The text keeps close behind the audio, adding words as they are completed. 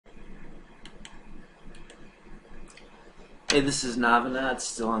Hey, this is Navonod,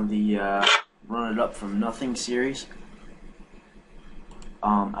 still on the Run It Up From Nothing series.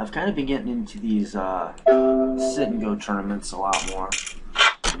 I've kind of been getting into these sit and go tournaments a lot more.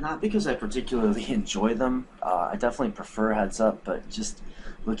 Not because I particularly enjoy them. I definitely prefer heads up, but just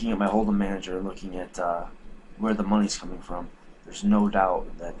looking at my hold'em manager, looking at where the money's coming from, there's no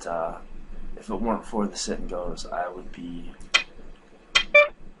doubt that if it weren't for the sit and goes, I would be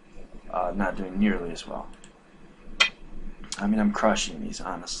not doing nearly as well. I mean, I'm crushing these,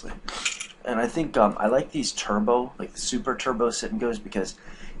 honestly. And I think I like these turbo, like the super turbo sit and goes, because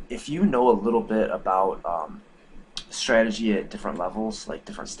if you know a little bit about strategy at different levels, like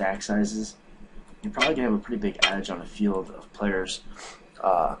different stack sizes, you're probably going to have a pretty big edge on a field of players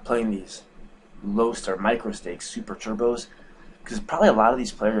playing these low or micro stakes super turbos, because probably a lot of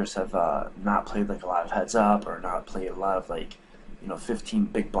these players have not played like a lot of heads up, or not played a lot of 15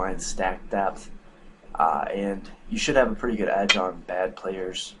 big blind stack depth. And you should have a pretty good edge on bad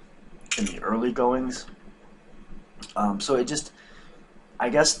players in the early goings. So I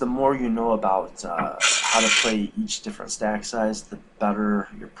guess the more you know about how to play each different stack size, the better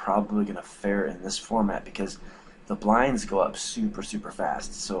you're probably going to fare in this format, because the blinds go up super, super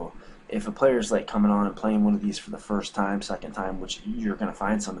fast. So if a player's like coming on and playing one of these for the first time, second time, which you're going to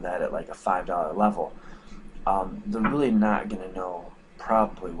find some of that at like a $5 level, they're really not going to know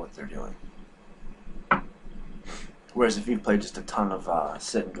probably what they're doing. Whereas if you've played just a ton of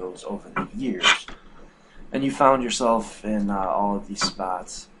sit and goes over the years, and you found yourself in all of these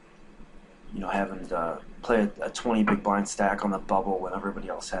spots, having to play a 20 big blind stack on the bubble when everybody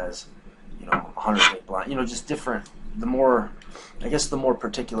else has, 100 big blind, just different. I guess the more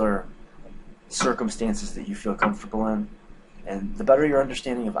particular circumstances that you feel comfortable in, and the better your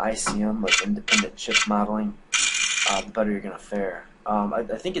understanding of ICM, like independent chip modeling, the better you're going to fare. I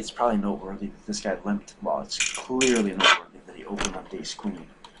think it's probably noteworthy that this guy limped. Well, it's clearly noteworthy that he opened up ace queen.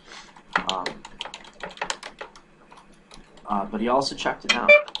 But he also checked it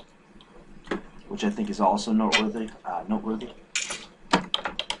out, which I think is also noteworthy.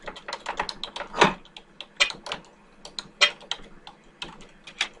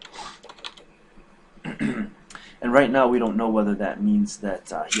 And right now we don't know whether that means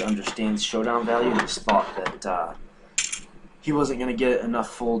that he understands showdown value and just thought that he wasn't going to get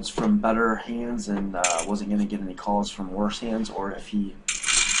enough folds from better hands and wasn't going to get any calls from worse hands, or if he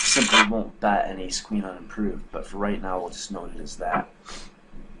simply won't bet an ace queen unimproved. But for right now, we'll just note it as that.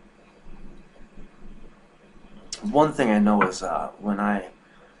 One thing I know is when I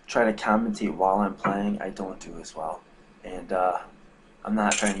try to commentate while I'm playing, I don't do as well. And I'm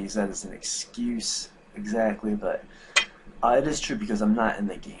not trying to use that as an excuse exactly, but it is true, because I'm not in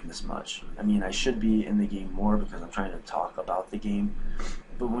the game as much. I mean, I should be in the game more because I'm trying to talk about the game.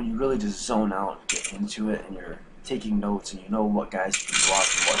 But when you really just zone out, get into it, and you're taking notes, and you know what guys you can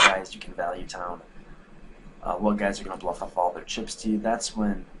bluff and what guys you can value town, what guys are going to bluff off all their chips to you, that's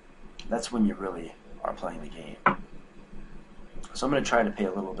when you really are playing the game. So I'm going to try to pay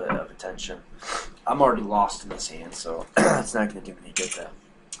a little bit of attention. I'm already lost in this hand, so it's not going to do me any good to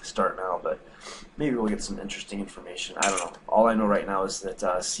start now, but maybe we'll get some interesting information. I don't know. All I know right now is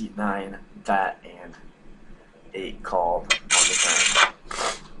that seat 9, that, and 8 called on the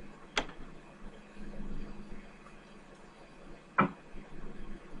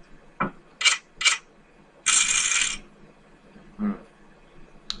turn.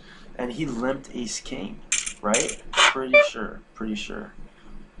 And he limped ace king, right? Pretty sure.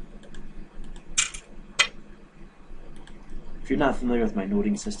 If you're not familiar with my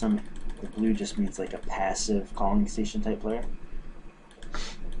noting system, the blue just means like a passive calling station type player.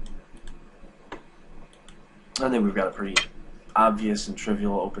 I think we've got a pretty obvious and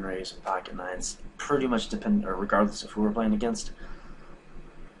trivial open raise with pocket nines, pretty much regardless of who we're playing against.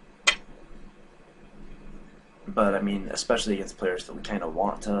 But I mean, especially against players that we kind of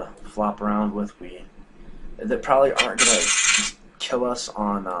want to flop around with, that probably aren't gonna just kill us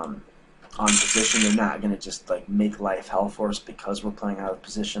on position. They're not going to just make life hell for us because we're playing out of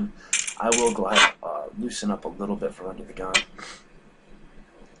position. I will go ahead and loosen up a little bit from under the gun.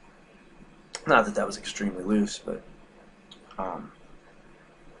 Not that was extremely loose, but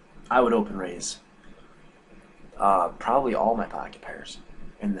I would open raise probably all my pocket pairs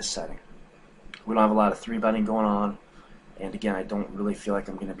in this setting. We don't have a lot of 3-betting going on, and again, I don't really feel like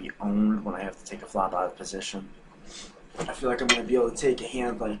I'm going to be owned when I have to take a flop out of position. I feel like I'm going to be able to take a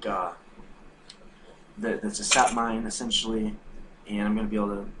hand like that's a set mine essentially, and I'm going to be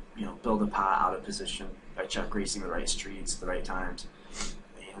able to build a pot out of position by check raising the right streets, the right times,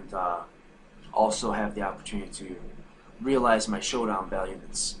 and also have the opportunity to realize my showdown value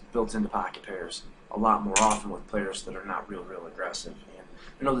that's built into pocket pairs a lot more often with players that are not real aggressive. And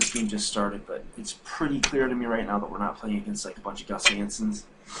I know this game just started, but it's pretty clear to me right now that we're not playing against like a bunch of Gus Hansons.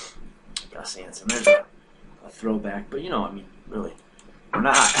 Gus Hanson, there's a throwback, but you know, I mean, really, we're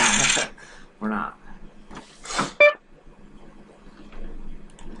not. We're not.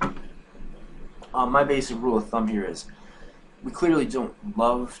 My basic rule of thumb here is we clearly don't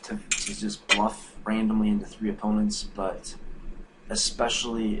love to just bluff randomly into 3 opponents, but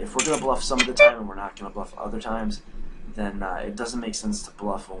especially if we're going to bluff some of the time and we're not going to bluff other times, then it doesn't make sense to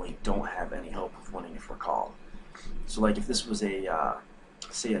bluff when we don't have any hope of winning if we're called. So like if this was a,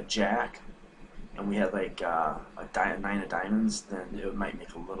 say a jack, and we had like a 9 of diamonds, then it might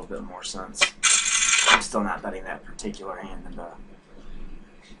make a little bit more sense. I'm still not betting that particular hand. And,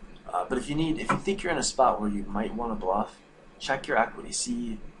 but if you think you're in a spot where you might want to bluff, check your equity.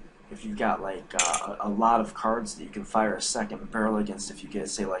 See if you've got like a lot of cards that you can fire a second barrel against. If you get,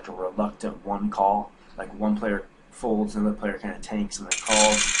 say, like a reluctant 1 call, like one player folds and the other player kind of tanks and then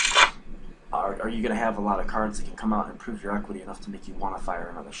calls, are you going to have a lot of cards that can come out and improve your equity enough to make you want to fire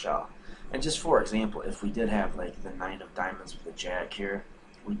another shot? And just for example, if we did have like the 9 of diamonds with a jack here,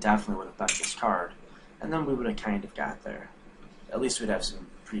 we definitely would have bet this card, and then we would have kind of got there. At least we'd have some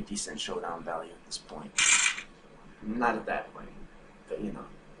pretty decent showdown value at this point. Not at that point, but you know.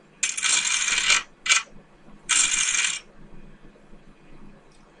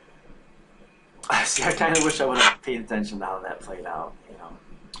 See, I kind of wish I would have paid attention to how that played out. You know,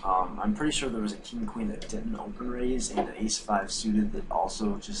 I'm pretty sure there was a king queen that didn't open raise and an ace 5 suited that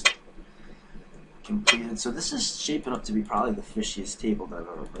also just completed. So this is shaping up to be probably the fishiest table that I've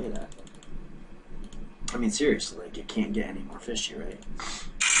ever played at. I mean, seriously, like it can't get any more fishy, right?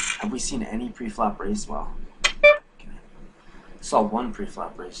 Have we seen any pre-flop raise? Well, okay. Saw 1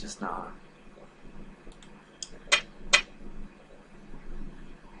 pre-flop raise just now.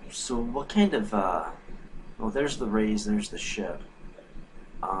 So what kind of, well, there's the raise, there's the ship.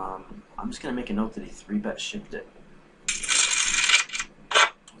 I'm just going to make a note that he 3-bet shipped it.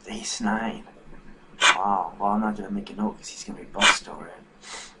 With ace 9. Wow, well, I'm not going to make a note because he's going to be bust still, right?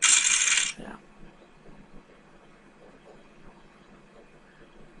 Yeah.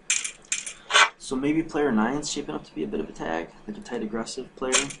 So maybe player 9's shaping up to be a bit of a tag, like a tight aggressive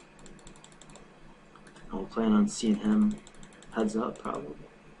player. And we'll plan on seeing him heads up, probably.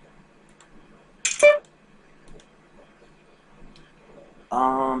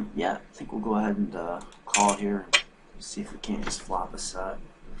 Yeah, I think we'll go ahead and call here and see if we can't just flop a set.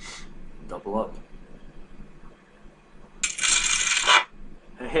 Double up.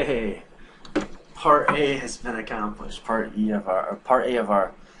 Hey, part A has been accomplished. Part A of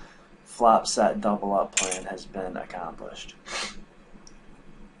our flop set double up plan has been accomplished.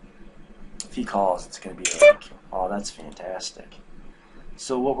 If he calls, it's going to be like, oh, that's fantastic.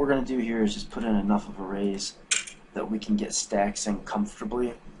 So what we're going to do here is just put in enough of a raise that we can get stacks in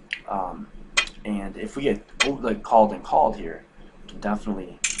comfortably. And if we get like called and called here, we can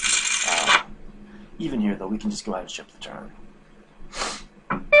definitely, even here though, we can just go ahead and ship the turn.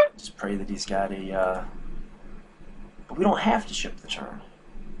 Just pray that he's got a, but we don't have to ship the turn.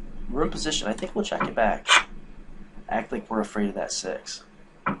 We're in position. I think we'll check it back. Act like we're afraid of that 6.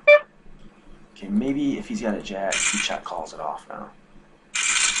 Okay, maybe if he's got a jack, he check calls it off now.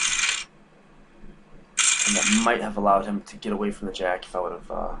 And that might have allowed him to get away from the jack if I would have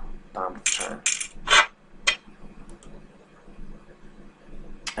bombed the turn.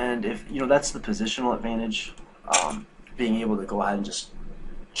 And if, you know, that's the positional advantage, being able to go ahead and just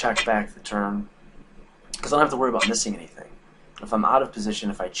check back the turn, because I don't have to worry about missing anything. If I'm out of position,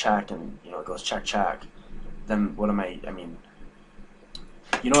 if I check and, you know, it goes check, check, then what am I mean,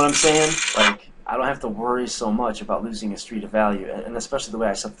 you know what I'm saying? Like, I don't have to worry so much about losing a street of value, and especially the way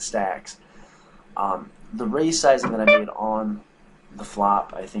I set the stacks. The raise sizing that I made on the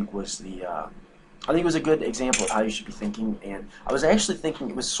flop, I think was the, I think it was a good example of how you should be thinking, and I was actually thinking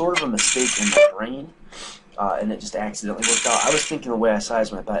it was sort of a mistake in my brain, and it just accidentally worked out. I was thinking the way I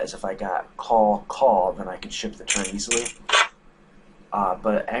sized my bet is if I got call, then I could ship the turn easily.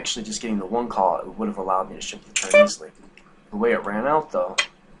 But actually just getting the 1 call, it would have allowed me to ship the turn easily. The way it ran out, though,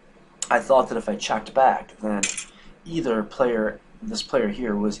 I thought that if I checked back, then this player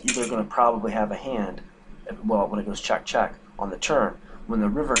here was either going to probably have a hand, well, when it goes check, check on the turn. When the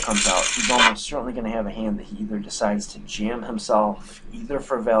river comes out, he's almost certainly going to have a hand that he either decides to jam himself, either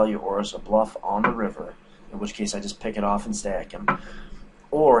for value or as a bluff on the river, in which case I just pick it off and stack him,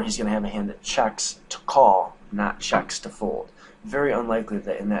 or he's going to have a hand that checks to call, not checks to fold. Very unlikely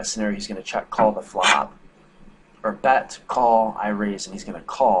that in that scenario he's going to check call the flop, or bet, call, I raise, and he's going to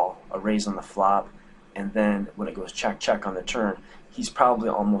call a raise on the flop, and then when it goes check, check on the turn, he's probably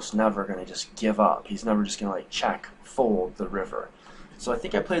almost never going to just give up. He's never just going to like check, fold the river. So I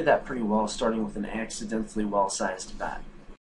think I played that pretty well, starting with an accidentally well-sized bet.